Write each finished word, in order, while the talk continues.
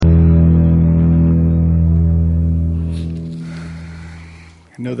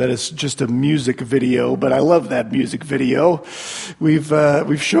know that it's just a music video, but I love that music video.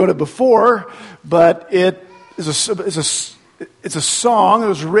 We've shown it before, but it's a song that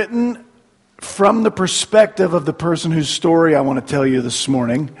was written from the perspective of the person whose story I want to tell you this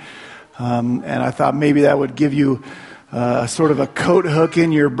morning. And I thought maybe that would give you sort of a coat hook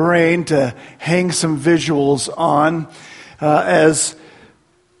in your brain to hang some visuals on. As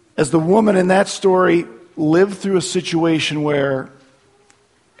the woman in that story lived through a situation where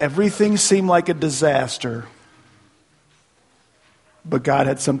everything seemed like a disaster, but God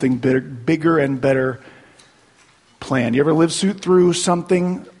had something bigger and better planned. You ever lived through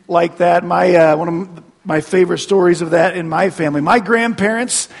something like that? One of my favorite stories of that in my family. My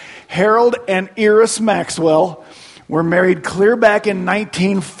grandparents, Harold and Iris Maxwell, were married clear back in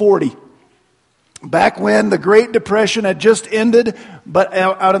 1940. Back when the Great Depression had just ended, but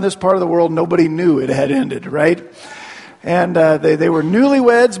out in this part of the world, nobody knew it had ended, right? And they were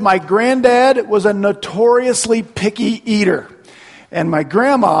newlyweds. My granddad was a notoriously picky eater. And my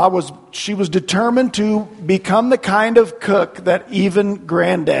grandma was determined to become the kind of cook that even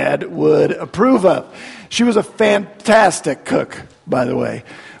granddad would approve of. She was a fantastic cook, by the way.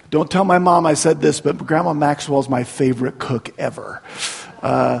 Don't tell my mom I said this, but Grandma Maxwell's my favorite cook ever.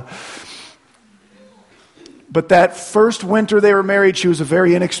 But that first winter they were married, she was a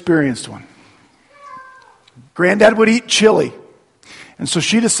very inexperienced one. Granddad would eat chili. And so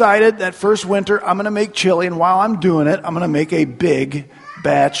she decided that first winter, I'm going to make chili. And while I'm doing it, I'm going to make a big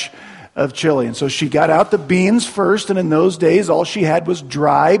batch of chili. And so she got out the beans first. And in those days, all she had was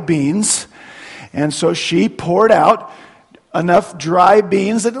dry beans. And so she poured out enough dry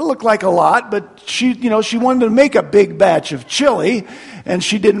beans that it looked like a lot. But she wanted to make a big batch of chili. And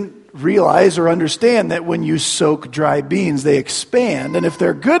she didn't realize or understand that when you soak dry beans, they expand. And if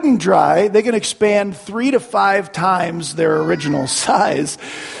they're good and dry, they can expand 3 to 5 times their original size.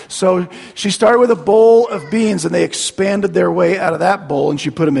 So she started with a bowl of beans, and they expanded their way out of that bowl, and she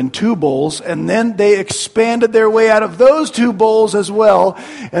put them in 2 bowls, and then they expanded their way out of those 2 bowls as well,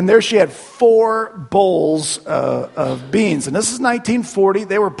 and there she had 4 bowls of beans. And this is 1940.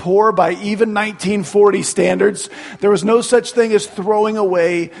 They were poor by even 1940 standards. There was no such thing as throwing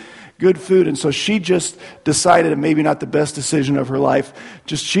away good food. And so she just decided, and maybe not the best decision of her life,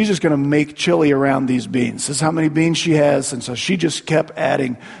 she's just going to make chili around these beans. This is how many beans she has. And so she just kept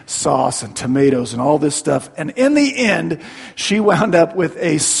adding sauce and tomatoes and all this stuff. And in the end, she wound up with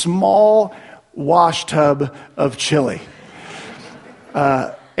a small wash tub of chili.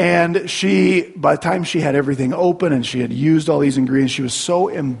 And by the time she had everything open and she had used all these ingredients, she was so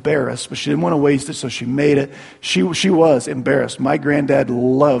embarrassed, but she didn't want to waste it, so she made it. She was embarrassed. My granddad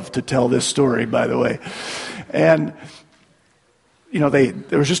loved to tell this story, by the way. And,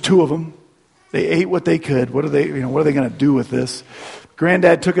 there was just 2 of them. They ate what they could. What are they going to do with this?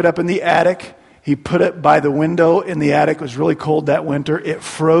 Granddad took it up in the attic. He put it by the window in the attic. It was really cold that winter. It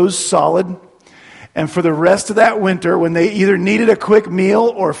froze solid. And for the rest of that winter, when they either needed a quick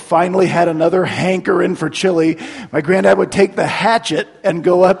meal or finally had another hankering for chili, my granddad would take the hatchet and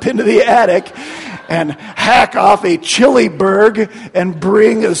go up into the attic and hack off a chili berg and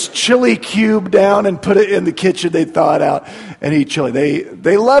bring this chili cube down and put it in the kitchen. They'd thaw it out and eat chili.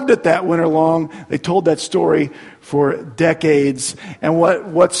 They loved it that winter long. They told that story for decades. And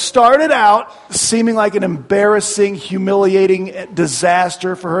what started out seeming like an embarrassing, humiliating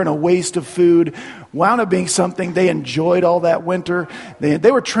disaster for her and a waste of food wound up being something they enjoyed all that winter.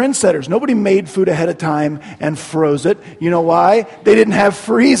 They were trendsetters. Nobody made food ahead of time and froze it. You know why? They didn't have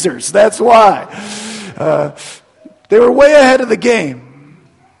freezers. That's why. They were way ahead of the game.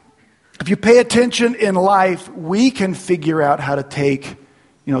 If you pay attention in life, we can figure out how to take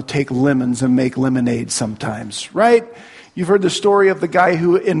lemons and make lemonade sometimes, right? You've heard the story of the guy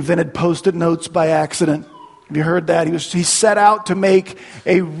who invented Post-it notes by accident. Have you heard that? He set out to make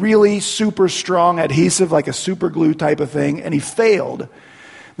a really super strong adhesive, like a super glue type of thing, and he failed.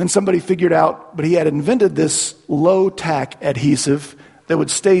 Then somebody figured out, but he had invented this low-tack adhesive that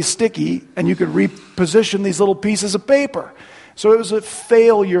would stay sticky, and you could reposition these little pieces of paper. So it was a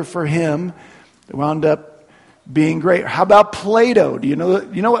failure for him. It wound up being great. How about Play-Doh? Do you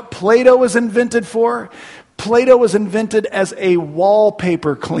know what Play-Doh was invented for? Play-Doh was invented as a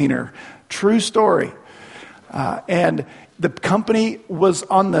wallpaper cleaner. True story. And the company was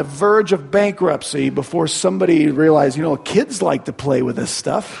on the verge of bankruptcy before somebody realized, kids like to play with this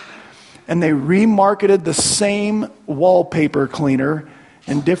stuff. And they remarketed the same wallpaper cleaner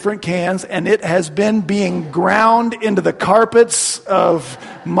in different cans, and it has been being ground into the carpets of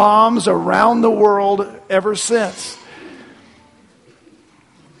moms around the world ever since.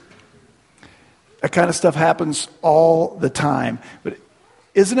 That kind of stuff happens all the time. But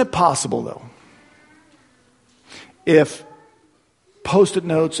Isn't it possible, though, if Post-it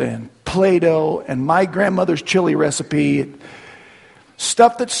notes and Play-Doh and my grandmother's chili recipe,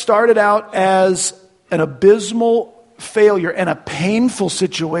 stuff that started out as an abysmal failure and a painful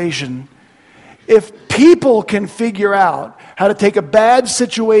situation, if people can figure out how to take a bad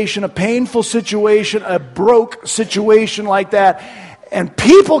situation, a painful situation, a broke situation like that, and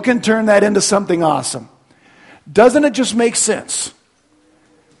people can turn that into something awesome, doesn't it just make sense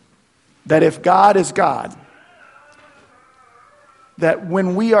that if God is God, that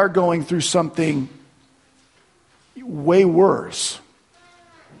when we are going through something way worse,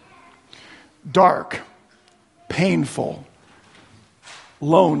 dark, painful,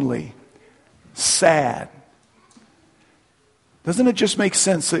 lonely, sad, doesn't it just make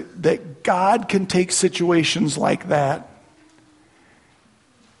sense that God can take situations like that,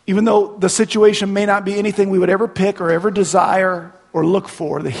 even though the situation may not be anything we would ever pick or ever desire or look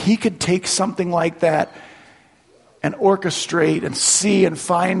for, that He could take something like that and orchestrate and see and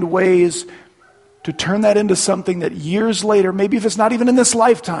find ways to turn that into something that years later, maybe if it's not even in this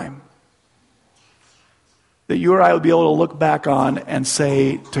lifetime, that you or I would be able to look back on and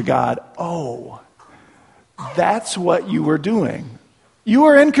say to God, oh, that's what you were doing. You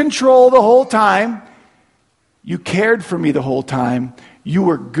were in control the whole time. You cared for me the whole time. You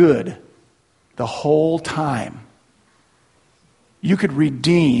were good the whole time. You could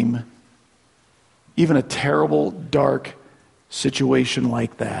redeem even a terrible, dark situation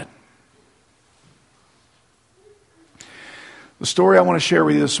like that. The story I want to share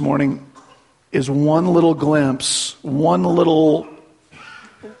with you this morning is one little glimpse, one little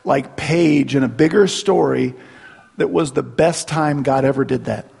page in a bigger story that was the best time God ever did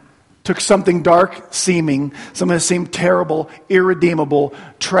that. Took something dark seeming, something that seemed terrible, irredeemable,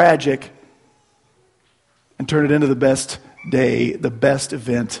 tragic, and turned it into the best day, the best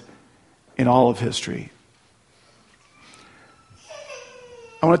event in all of history.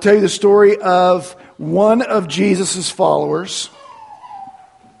 I want to tell you the story of one of Jesus' followers.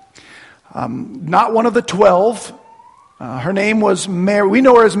 Not one of the 12. Her name was Mary. We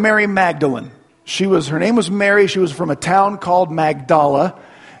know her as Mary Magdalene. Her name was Mary. She was from a town called Magdala.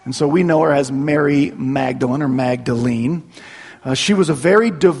 And so we know her as Mary Magdalene or Magdalene. She was a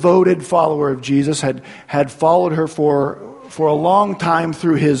very devoted follower of Jesus, had followed her for a long time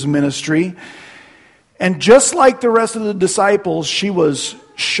through his ministry. And just like the rest of the disciples, she was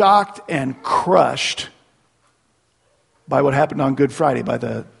shocked and crushed by what happened on Good Friday, by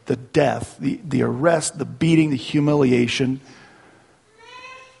the death, the arrest, the beating, the humiliation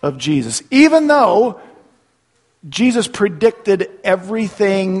of Jesus. Even though Jesus predicted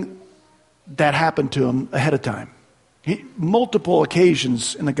everything that happened to him ahead of time. Multiple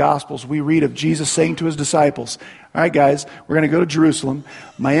occasions in the Gospels we read of Jesus saying to his disciples, all right guys, we're going to go to Jerusalem.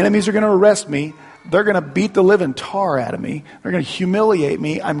 My enemies are going to arrest me. They're going to beat the living tar out of me. They're going to humiliate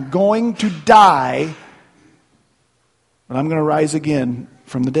me. I'm going to die, but I'm going to rise again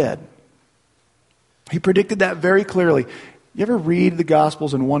from the dead. He predicted that very clearly. You ever read the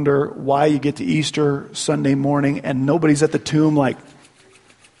Gospels and wonder why you get to Easter Sunday morning and nobody's at the tomb like,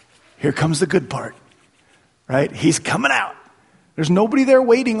 here comes the good part, right? He's coming out. There's nobody there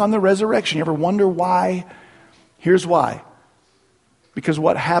waiting on the resurrection. You ever wonder why? Here's why. Because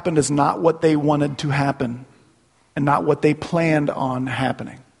what happened is not what they wanted to happen and not what they planned on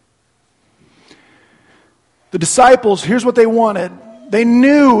happening. The disciples, here's what they wanted. They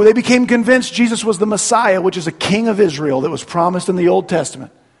knew, they became convinced Jesus was the Messiah, which is a king of Israel that was promised in the Old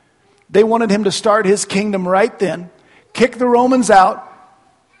Testament. They wanted him to start his kingdom right then, kick the Romans out,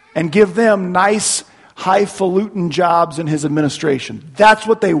 and give them nice, highfalutin jobs in his administration. That's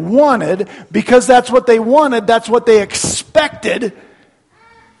what they wanted. Because that's what they wanted, that's what they expected.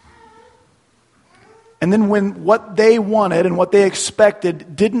 And then when what they wanted and what they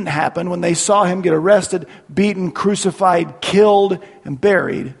expected didn't happen, when they saw him get arrested, beaten, crucified, killed, and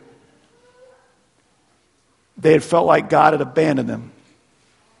buried, they had felt like God had abandoned them.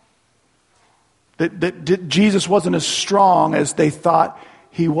 That Jesus wasn't as strong as they thought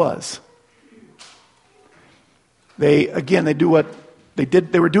he was. They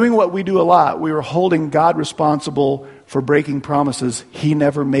were doing what we do a lot. We were holding God responsible for breaking promises he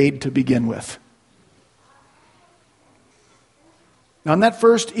never made to begin with. Now, on that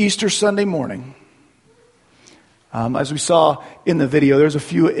first Easter Sunday morning, as we saw in the video, there's a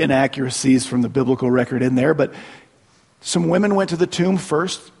few inaccuracies from the biblical record in there, but some women went to the tomb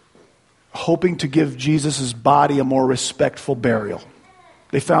first, hoping to give Jesus' body a more respectful burial.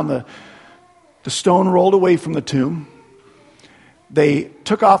 They found the stone rolled away from the tomb. they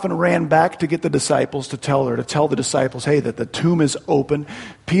took off and ran back to get the disciples to tell the disciples, hey, that the tomb is open.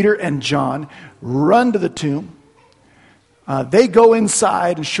 Peter and John run to the tomb. They go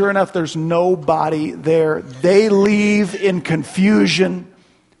inside, and sure enough, there's nobody there. They leave in confusion.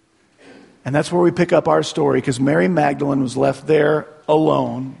 And that's where we pick up our story, because Mary Magdalene was left there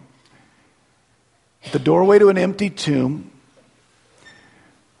alone at the doorway to an empty tomb,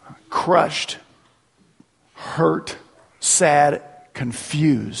 crushed, hurt, sad,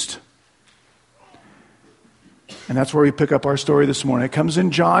 confused. And that's where we pick up our story this morning. It comes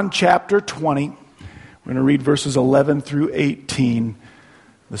in John chapter 20. We're going to read verses 11 through 18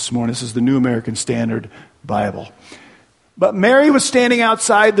 this morning. This is the New American Standard Bible. But Mary was standing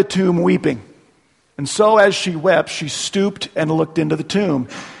outside the tomb weeping. And so as she wept, she stooped and looked into the tomb.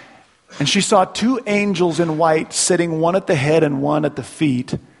 And she saw two angels in white sitting, one at the head and one at the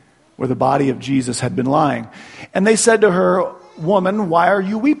feet, where the body of Jesus had been lying. And they said to her, "Woman, why are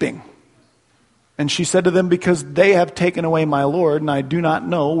you weeping?" And she said to them, "Because they have taken away my Lord, and I do not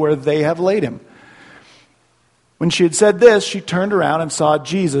know where they have laid him." When she had said this, she turned around and saw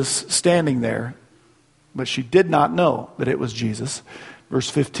Jesus standing there, but she did not know that it was Jesus. Verse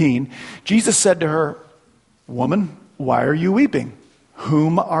 15, Jesus said to her, "Woman, why are you weeping?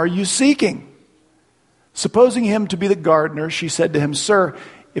 Whom are you seeking?" Supposing him to be the gardener, she said to him, "Sir,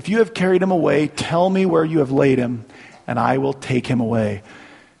 if you have carried him away, tell me where you have laid him, and I will take him away."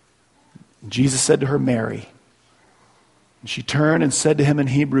 Jesus said to her, "Mary." And she turned and said to him in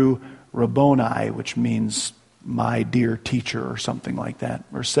Hebrew, "Rabboni," which means my dear teacher or something like that.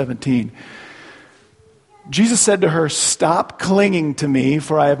 Verse 17. Jesus said to her, "Stop clinging to me,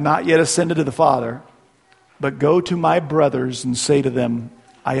 for I have not yet ascended to the Father. But go to my brothers and say to them,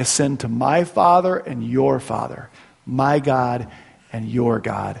 I ascend to my Father and your Father, my God and your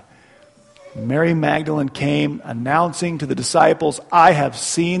God." Mary Magdalene came, announcing to the disciples, "I have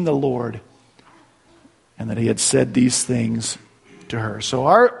seen the Lord," and that he had said these things to her. So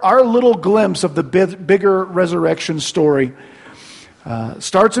our little glimpse of the bigger resurrection story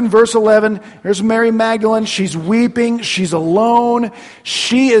starts in verse 11. Here's Mary Magdalene. She's weeping. She's alone.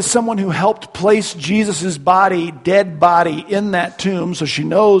 She is someone who helped place Jesus' body, dead body, in that tomb. So she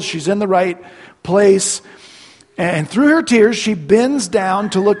knows she's in the right place. And through her tears, she bends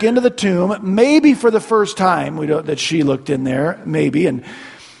down to look into the tomb, maybe for the first time. We know that she looked in there, maybe. And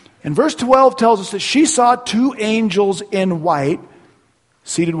verse 12 tells us that she saw two angels in white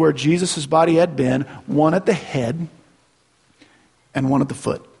seated where Jesus' body had been, one at the head and one at the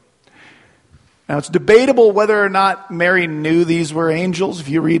foot. Now, it's debatable whether or not Mary knew these were angels. If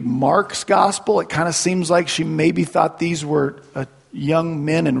you read Mark's gospel, it kind of seems like she maybe thought these were young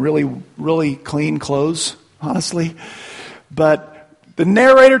men in really, really clean clothes, honestly. But the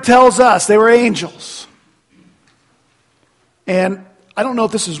narrator tells us they were angels. And I don't know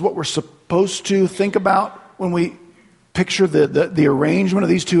if this is what we're supposed to think about when we picture the arrangement of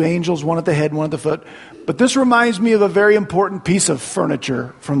these two angels, one at the head, one at the foot. But this reminds me of a very important piece of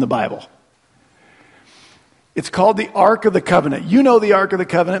furniture from the Bible. It's called the Ark of the Covenant. You know the Ark of the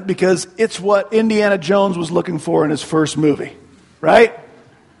Covenant because it's what Indiana Jones was looking for in his first movie, right?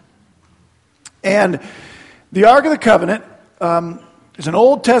 And the Ark of the Covenant is an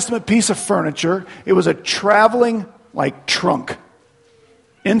Old Testament piece of furniture. It was a traveling, trunk.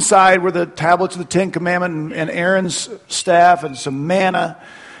 Inside were the tablets of the Ten Commandments and Aaron's staff and some manna.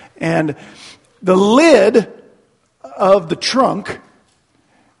 And the lid of the trunk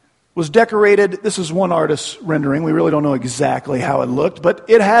was decorated. This is one artist's rendering. We really don't know exactly how it looked. But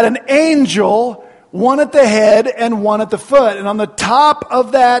it had an angel, one at the head and one at the foot. And on the top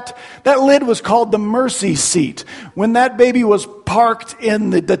of that lid was called the mercy seat. When that baby was parked in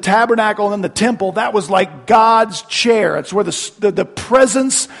the tabernacle and in the temple, that was like God's chair. It's where the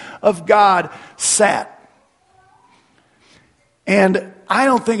presence of God sat. And I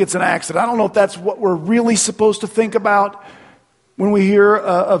don't think it's an accident. I don't know if that's what we're really supposed to think about when we hear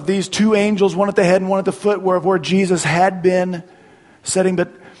of these two angels, one at the head and one at the foot, where Jesus had been sitting. But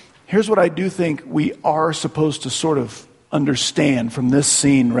here's what I do think we are supposed to sort of understand from this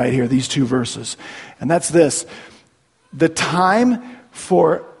scene right here, these two verses. And that's this. The time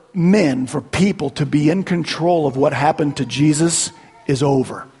for men, for people to be in control of what happened to Jesus is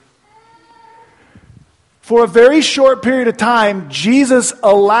over. For a very short period of time, Jesus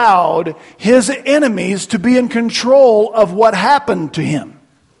allowed his enemies to be in control of what happened to him.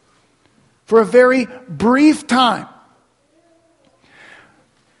 For a very brief time.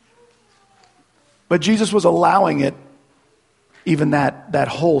 But Jesus was allowing it even that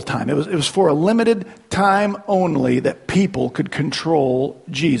whole time. It was for a limited time only that people could control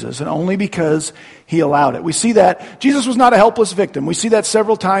Jesus, and only because he allowed it. We see that Jesus was not a helpless victim. We see that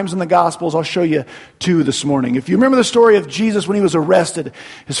several times in the Gospels. I'll show you two this morning. If you remember the story of Jesus when he was arrested,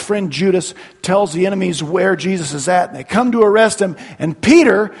 his friend Judas tells the enemies where Jesus is at, and they come to arrest him, and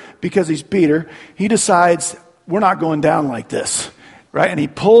Peter, because he's Peter, he decides, we're not going down like this, right? And he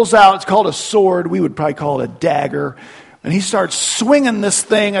pulls out, it's called a sword, we would probably call it a dagger, and he starts swinging this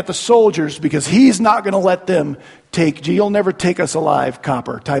thing at the soldiers because he's not going to let them take, you'll never take us alive,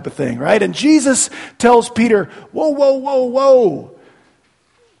 copper type of thing, right? And Jesus tells Peter, whoa, whoa, whoa, whoa.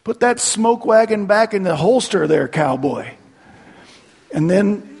 Put that smoke wagon back in the holster there, cowboy. And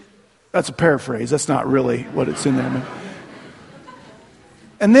then, that's a paraphrase. That's not really what it's in there.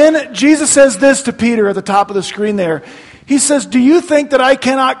 And then Jesus says this to Peter at the top of the screen there. He says, do you think that I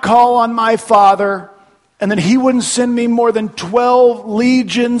cannot call on my Father and that he wouldn't send me more than 12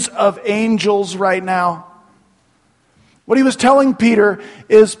 legions of angels right now? What he was telling Peter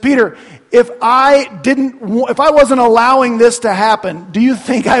is, Peter, if I wasn't allowing this to happen, do you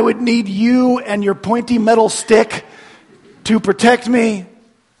think I would need you and your pointy metal stick to protect me?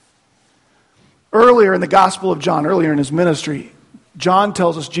 Earlier in the Gospel of John, earlier in his ministry, John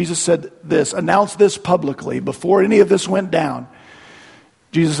tells us Jesus said this, announced this publicly before any of this went down.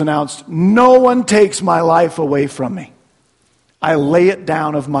 Jesus announced, no one takes my life away from me. I lay it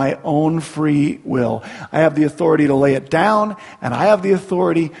down of my own free will. I have the authority to lay it down, and I have the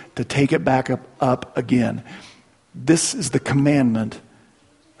authority to take it back up again. This is the commandment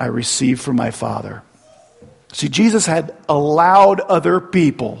I received from my Father. See, Jesus had allowed other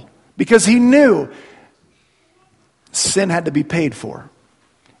people because he knew sin had to be paid for.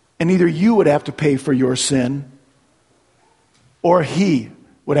 And either you would have to pay for your sin, or he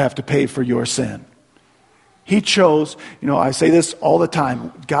would have to pay for your sin. He chose, I say this all the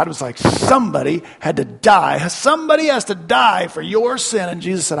time. God was like, somebody had to die. Somebody has to die for your sin. And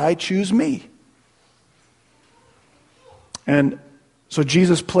Jesus said, I choose me. And so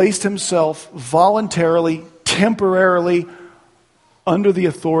Jesus placed himself voluntarily, temporarily, under the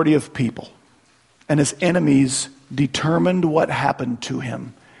authority of people. And his enemies determined what happened to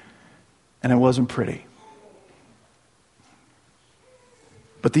him. And it wasn't pretty.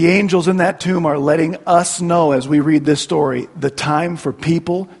 But the angels in that tomb are letting us know as we read this story, the time for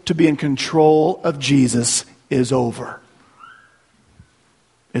people to be in control of Jesus is over.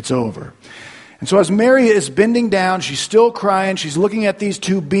 It's over. And so as Mary is bending down, she's still crying, she's looking at these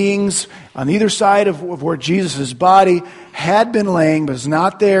two beings on either side of where Jesus' body had been laying, but is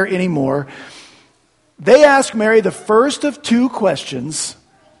not there anymore. They ask Mary the first of two questions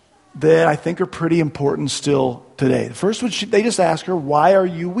that I think are pretty important still today. The first one, they just ask her, why are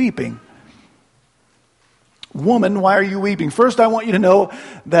you weeping? Woman, why are you weeping? First, I want you to know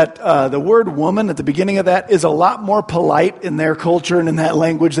that the word woman at the beginning of that is a lot more polite in their culture and in that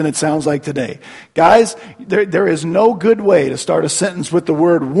language than it sounds like today. Guys, there is no good way to start a sentence with the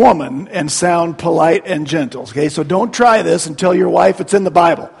word woman and sound polite and gentle. Okay, so don't try this and tell your wife it's in the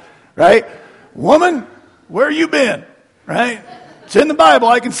Bible, right? Woman, where you been? Right? It's in the Bible,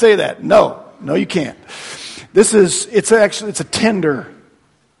 I can say that. No, you can't. It's a tender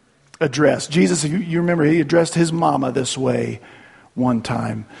address. Jesus, you remember, he addressed his mama this way one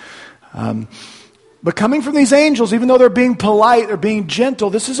time. But coming from these angels, even though they're being polite, they're being gentle,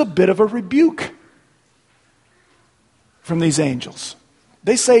 this is a bit of a rebuke from these angels.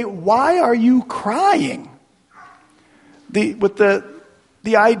 They say, why are you crying?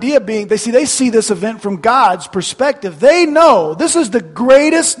 The idea being, they see this event from God's perspective. They know this is the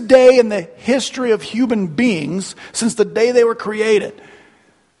greatest day in the history of human beings since the day they were created.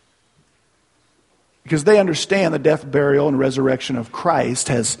 Because they understand the death, burial, and resurrection of Christ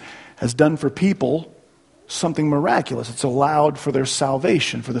has done for people something miraculous. It's allowed for their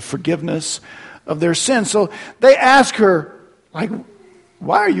salvation, for the forgiveness of their sins. So they ask her,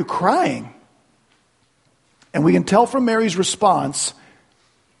 why are you crying? And we can tell from Mary's response,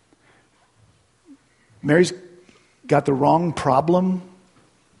 Mary's got the wrong problem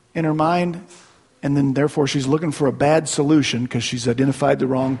in her mind, and then therefore she's looking for a bad solution because she's identified the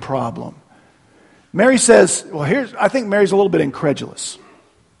wrong problem. Mary says, I think Mary's a little bit incredulous.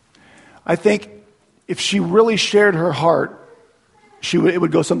 I think if she really shared her heart, it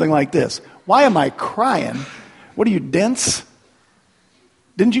would go something like this. Why am I crying? What are you, dense?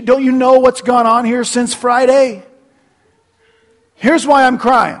 Don't you know what's gone on here since Friday? Here's why I'm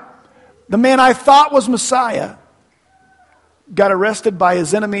crying. The man I thought was Messiah got arrested by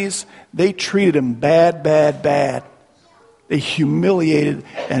his enemies. They treated him bad, bad, bad. They humiliated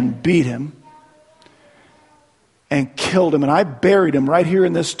and beat him. and killed him. And I buried him right here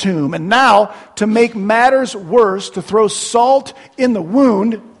in this tomb. And now, to make matters worse, to throw salt in the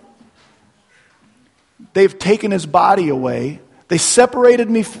wound, they've taken his body away. They separated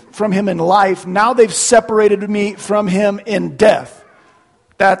me from him in life. Now they've separated me from him in death.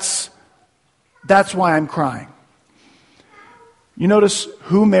 That's why I'm crying. You notice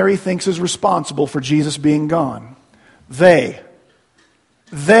who Mary thinks is responsible for Jesus being gone. They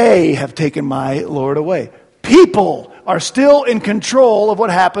have taken my Lord away. People are still in control of what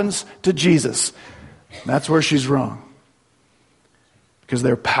happens to Jesus. That's where she's wrong. Because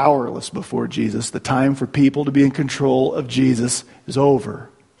they're powerless before Jesus. The time for people to be in control of Jesus is over.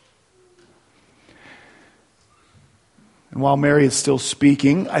 And while Mary is still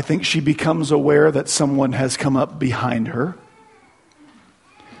speaking, I think she becomes aware that someone has come up behind her.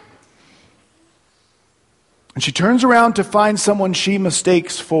 And she turns around to find someone she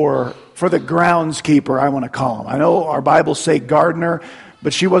mistakes for the groundskeeper, I want to call him. I know our Bibles say gardener,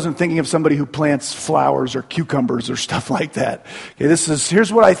 but she wasn't thinking of somebody who plants flowers or cucumbers or stuff like that. Okay,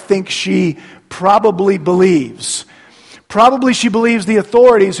 here's what I think she probably believes. Probably she believes the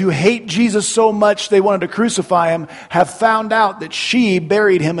authorities who hate Jesus so much they wanted to crucify him have found out that she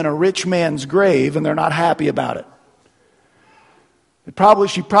buried him in a rich man's grave and they're not happy about it.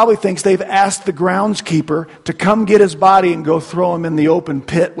 She probably thinks they've asked the groundskeeper to come get his body and go throw him in the open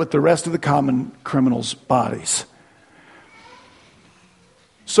pit with the rest of the common criminals' bodies.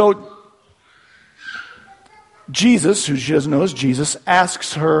 So Jesus, who she doesn't know is Jesus,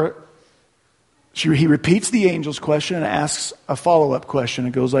 asks her, he repeats the angel's question and asks a follow-up question.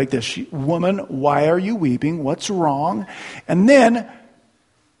 It goes like this: "Woman, why are you weeping? What's wrong? And then,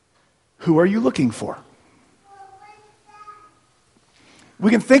 who are you looking for?" We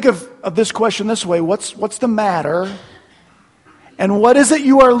can think of this question this way: what's the matter? And what is it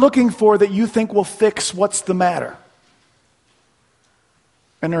you are looking for that you think will fix what's the matter?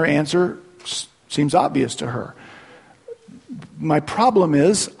 And her answer seems obvious to her. My problem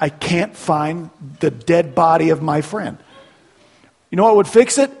is I can't find the dead body of my friend. You know what would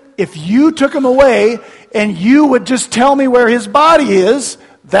fix it? If you took him away and you would just tell me where his body is,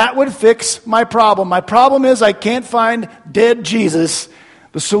 that would fix my problem. My problem is I can't find dead Jesus.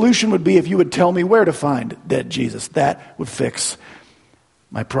 The solution would be if you would tell me where to find dead Jesus. That would fix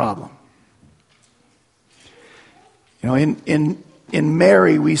my problem. You know, in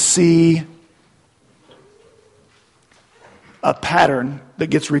Mary we see a pattern that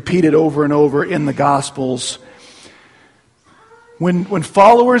gets repeated over and over in the Gospels. When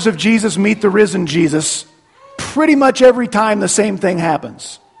followers of Jesus meet the risen Jesus, pretty much every time the same thing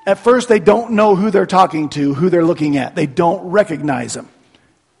happens. At first they don't know who they're talking to, who they're looking at. They don't recognize him.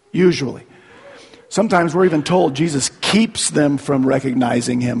 Usually. Sometimes we're even told Jesus keeps them from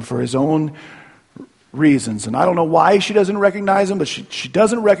recognizing him for his own reasons. And I don't know why she doesn't recognize him, but she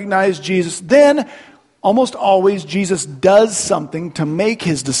doesn't recognize Jesus. Then, almost always, Jesus does something to make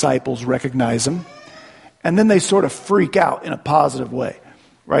his disciples recognize him. And then they sort of freak out in a positive way.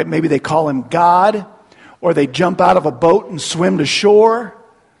 Right? Maybe they call him God, or they jump out of a boat and swim to shore.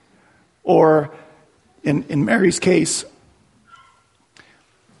 Or, in Mary's case,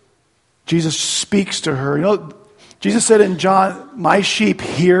 Jesus speaks to her. You know, Jesus said in John, "My sheep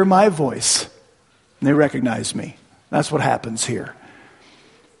hear my voice, and they recognize me." That's what happens here.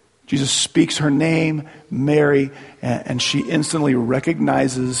 Jesus speaks her name, Mary, and she instantly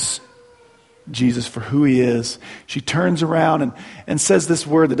recognizes Jesus for who he is. She turns around and says this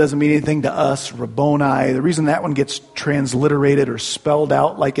word that doesn't mean anything to us, Rabboni. The reason that one gets transliterated or spelled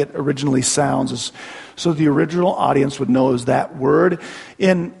out like it originally sounds is so the original audience would know is that word.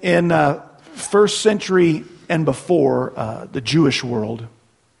 In first century and before, the Jewish world,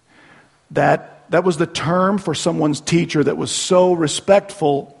 that was the term for someone's teacher that was so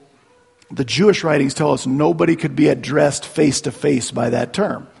respectful. The Jewish writings tell us nobody could be addressed face to face by that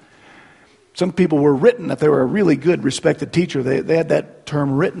term. Some people were written, if they were a really good, respected teacher, they had that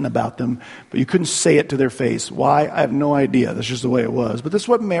term written about them, but you couldn't say it to their face. Why? I have no idea. That's just the way it was. But this is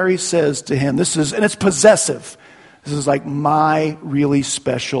what Mary says to him. And it's possessive. This is like my really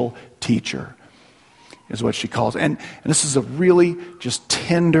special teacher, is what she calls it. And this is a really just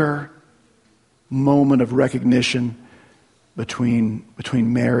tender moment of recognition between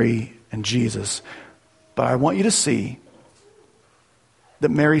Mary and Jesus. But I want you to see that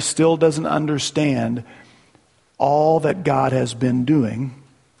Mary still doesn't understand all that God has been doing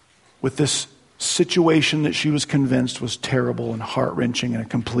with this situation that she was convinced was terrible and heart-wrenching and a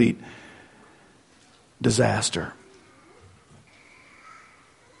complete disaster.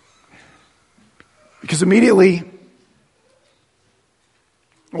 Because immediately,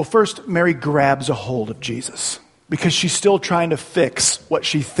 well, first, Mary grabs a hold of Jesus. because she's still trying to fix what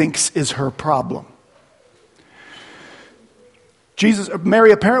she thinks is her problem.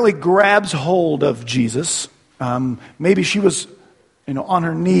 Mary apparently grabs hold of Jesus. Maybe she was on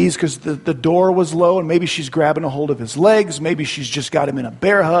her knees because the door was low, and maybe she's grabbing a hold of his legs. Maybe she's just got him in a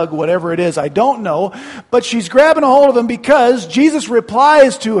bear hug, whatever it is. I don't know. But she's grabbing a hold of him because Jesus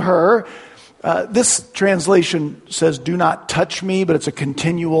replies to her. This translation says, "Do not touch me," but it's a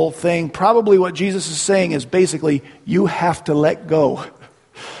continual thing. Probably what Jesus is saying is basically, you have to let go.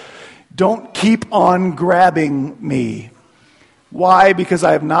 Don't keep on grabbing me. Why? Because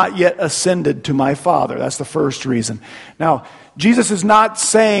I have not yet ascended to my Father. That's the first reason. Now, Jesus is not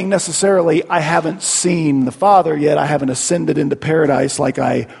saying necessarily, I haven't seen the Father yet. I haven't ascended into paradise like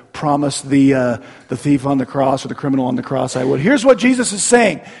I promised the thief on the cross or the criminal on the cross I would. Here's what Jesus is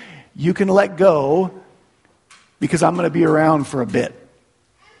saying. You can let go because I'm going to be around for a bit.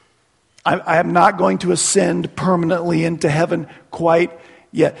 I am not going to ascend permanently into heaven quite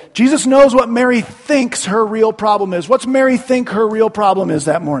yet. Jesus knows what Mary thinks her real problem is. What's Mary think her real problem is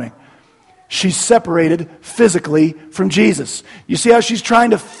that morning? She's separated physically from Jesus. You see how she's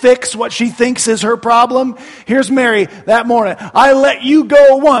trying to fix what she thinks is her problem? Here's Mary that morning. I let you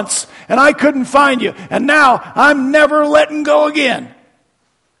go once, and I couldn't find you. And now I'm never letting go again.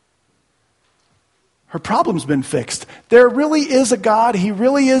 Her problem's been fixed. There really is a God. He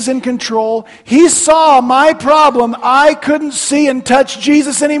really is in control. He saw my problem. I couldn't see and touch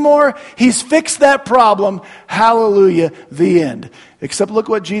Jesus anymore. He's fixed that problem. Hallelujah. The end. Except look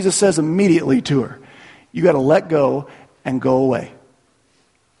what Jesus says immediately to her. You got to let go and go away.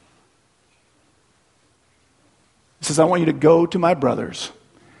 He says, I want you to go to my brothers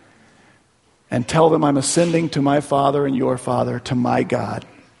and tell them I'm ascending to my Father and your Father, to my God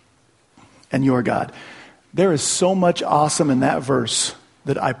and your God. There is so much awesome in that verse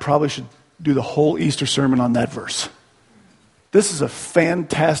that I probably should do the whole Easter sermon on that verse. This is a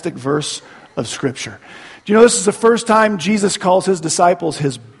fantastic verse of Scripture. Do you know this is the first time Jesus calls his disciples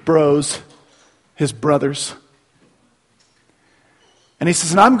his bros, his brothers? And he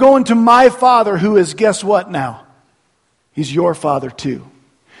says, and I'm going to my Father who is, guess what now? He's your Father too.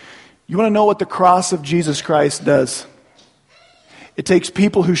 You want to know what the cross of Jesus Christ does? It takes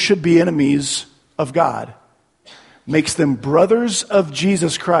people who should be enemies of God, makes them brothers of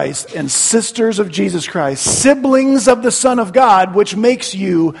Jesus Christ and sisters of Jesus Christ, siblings of the Son of God, which makes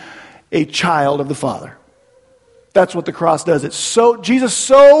you a child of the Father. That's what the cross does. Jesus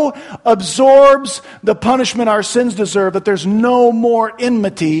so absorbs the punishment our sins deserve that there's no more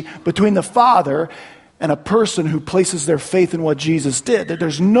enmity between the Father and a person who places their faith in what Jesus did. That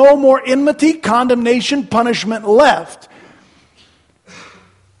there's no more enmity, condemnation, punishment left.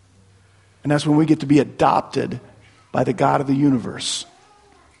 And that's when we get to be adopted by the God of the universe.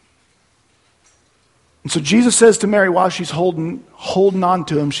 And so Jesus says to Mary while she's holding on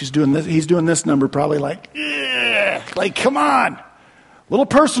to him, he's doing this number probably like come on. Little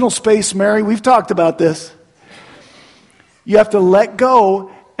personal space, Mary. We've talked about this. You have to let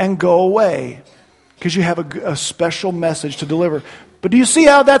go and go away because you have a special message to deliver. But do you see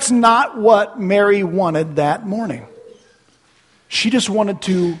how that's not what Mary wanted that morning? She just wanted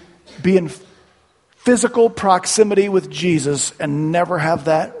to be in physical proximity with Jesus and never have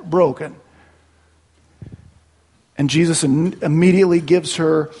that broken. And Jesus immediately gives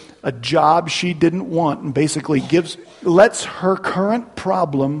her a job she didn't want and basically lets her current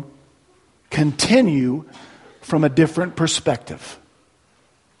problem continue from a different perspective.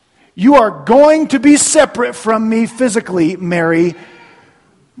 You are going to be separate from me physically, Mary,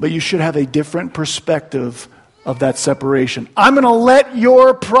 but you should have a different perspective of that separation. I'm going to let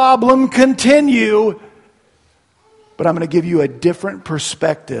your problem continue, but I'm going to give you a different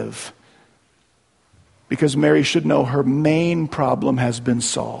perspective because Mary should know her main problem has been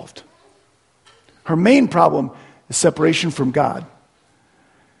solved. Her main problem is separation from God.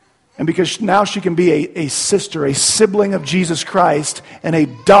 And because now she can be a sister, a sibling of Jesus Christ, and a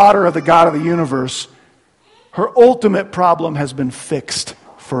daughter of the God of the universe, her ultimate problem has been fixed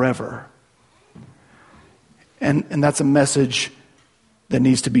forever. And that's a message that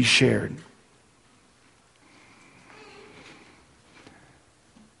needs to be shared.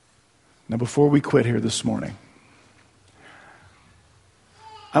 Now, before we quit here this morning,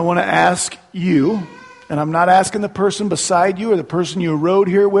 I want to ask you, and I'm not asking the person beside you or the person you rode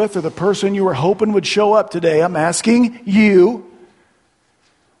here with or the person you were hoping would show up today. I'm asking you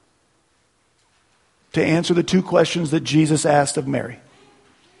to answer the two questions that Jesus asked of Mary.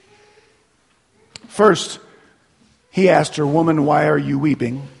 First, he asked her, woman, why are you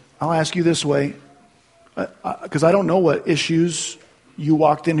weeping? I'll ask you this way, because I don't know what issues you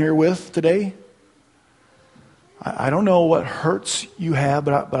walked in here with today. I don't know what hurts you have,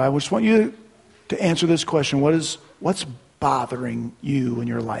 but I just want you to answer this question. What's bothering you in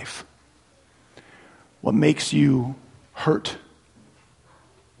your life? What makes you hurt,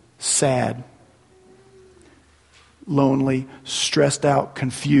 sad, lonely, stressed out,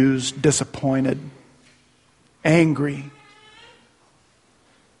 confused, disappointed, angry?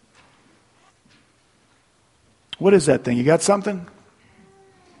 What is that thing? You got something?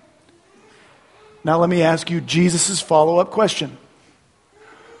 Now let me ask you Jesus' follow-up question.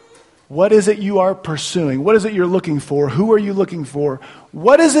 What is it you are pursuing? What is it you're looking for? Who are you looking for?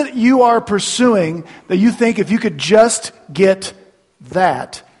 What is it you are pursuing that you think if you could just get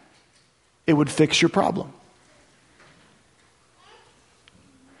that, it would fix your problem?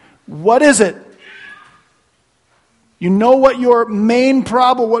 What is it? You know what your main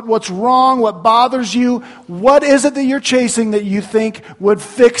problem, what's wrong, what bothers you. What is it that you're chasing that you think would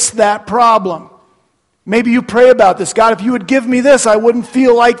fix that problem? Maybe you pray about this. God, if you would give me this, I wouldn't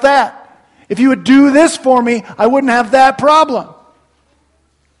feel like that. If you would do this for me, I wouldn't have that problem.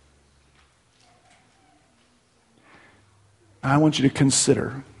 I want you to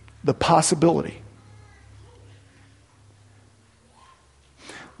consider the possibility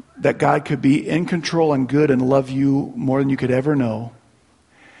that God could be in control and good and love you more than you could ever know,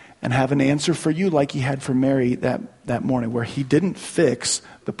 and have an answer for you like he had for Mary that morning, where he didn't fix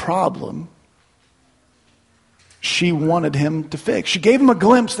the problem she wanted him to fix. She gave him a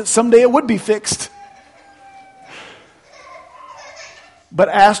glimpse that someday it would be fixed, but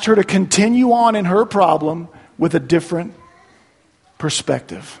asked her to continue on in her problem with a different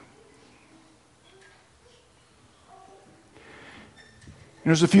perspective.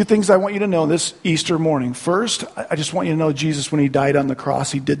 There's a few things I want you to know this Easter morning. First, I just want you to know Jesus, when he died on the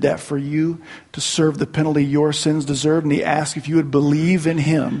cross, he did that for you to serve the penalty your sins deserved. And he asked if you would believe in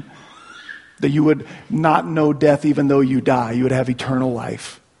him, that you would not know death even though you die. You would have eternal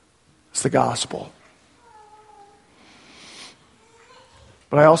life. It's the gospel.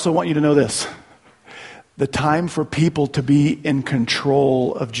 But I also want you to know this. The time for people to be in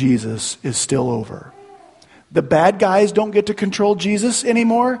control of Jesus is still over. The bad guys don't get to control Jesus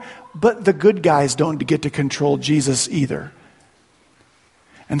anymore, but the good guys don't get to control Jesus either.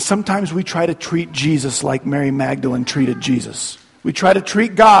 And sometimes we try to treat Jesus like Mary Magdalene treated Jesus. We try to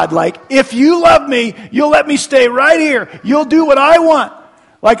treat God like, if you love me, you'll let me stay right here. You'll do what I want,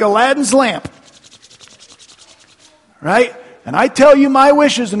 like Aladdin's lamp. Right? And I tell you my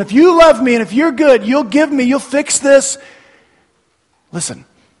wishes, and if you love me and if you're good, you'll give me, you'll fix this. Listen.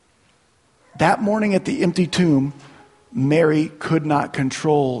 That morning at the empty tomb, Mary could not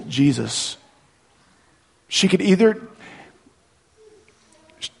control Jesus. She could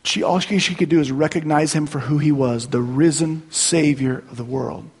all she could do is recognize him for who he was, the risen Savior of the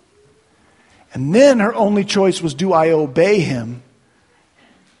world. And then her only choice was, do I obey him,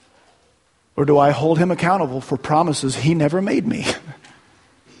 or do I hold him accountable for promises he never made me?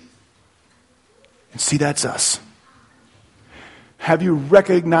 And see, that's us. Have you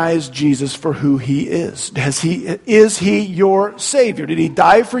recognized Jesus for who he is? Is he your Savior? Did he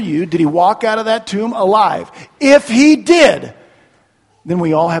die for you? Did he walk out of that tomb alive? If he did, then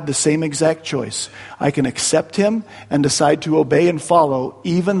we all have the same exact choice. I can accept him and decide to obey and follow,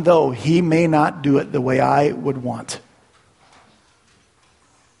 even though he may not do it the way I would want.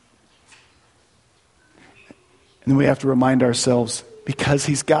 And then we have to remind ourselves, because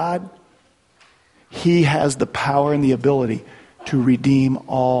he's God, he has the power and the ability to redeem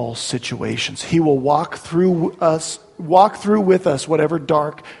all situations. He will walk through with us whatever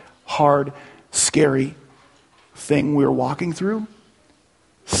dark, hard, scary thing we're walking through.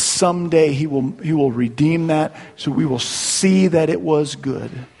 Someday he will redeem that, so we will see that it was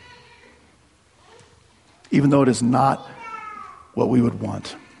good, even though it is not what we would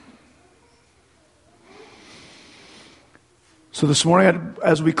want. So this morning,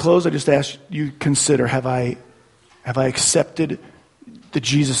 as we close, I just ask you consider, have I accepted that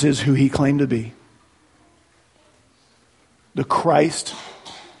Jesus is who he claimed to be? The Christ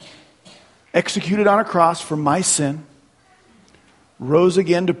executed on a cross for my sin, rose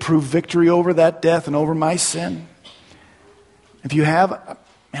again to prove victory over that death and over my sin. If you have,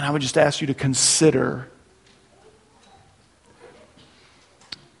 man, I would just ask you to consider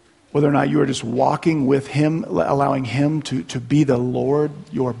whether or not you are just walking with him, allowing him to be the Lord,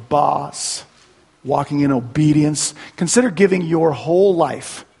 your boss, walking in obedience. Consider giving your whole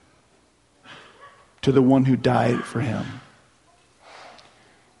life to the one who died for him.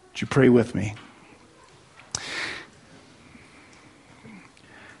 Would you pray with me?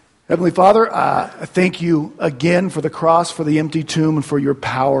 Heavenly Father, I thank you again for the cross, for the empty tomb, and for your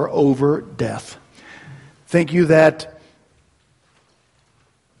power over death. Thank you that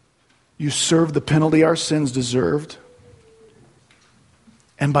you served the penalty our sins deserved.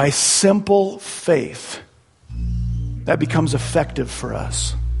 And by simple faith, that becomes effective for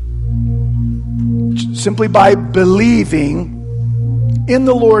us. Simply by believing in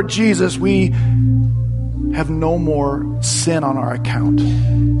the Lord Jesus, we have no more sin on our account.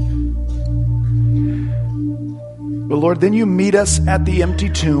 But Lord, then you meet us at the empty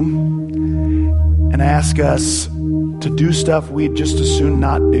tomb and ask us to do stuff we'd just as soon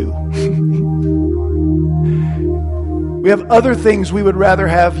not do. We have other things we would rather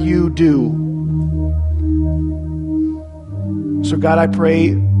have you do. So God, I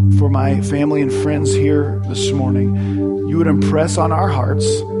pray for my family and friends here this morning, you would impress on our hearts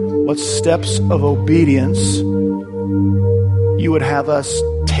what steps of obedience you would have us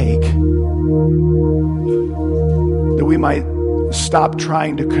take, that we might stop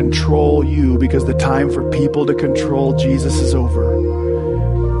trying to control you, because the time for people to control Jesus is over.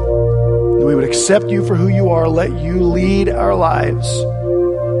 That we would accept you for who you are, let you lead our lives,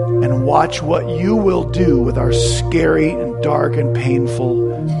 and watch what you will do with our scary and dark and painful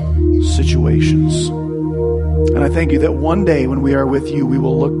situations. And I thank you that one day when we are with you, we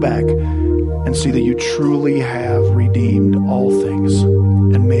will look back and see that you truly have redeemed all things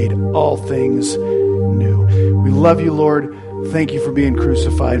and made all things new. We love you, Lord. Thank you for being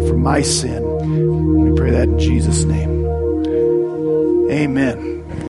crucified for my sin. We pray that in Jesus' name. Amen.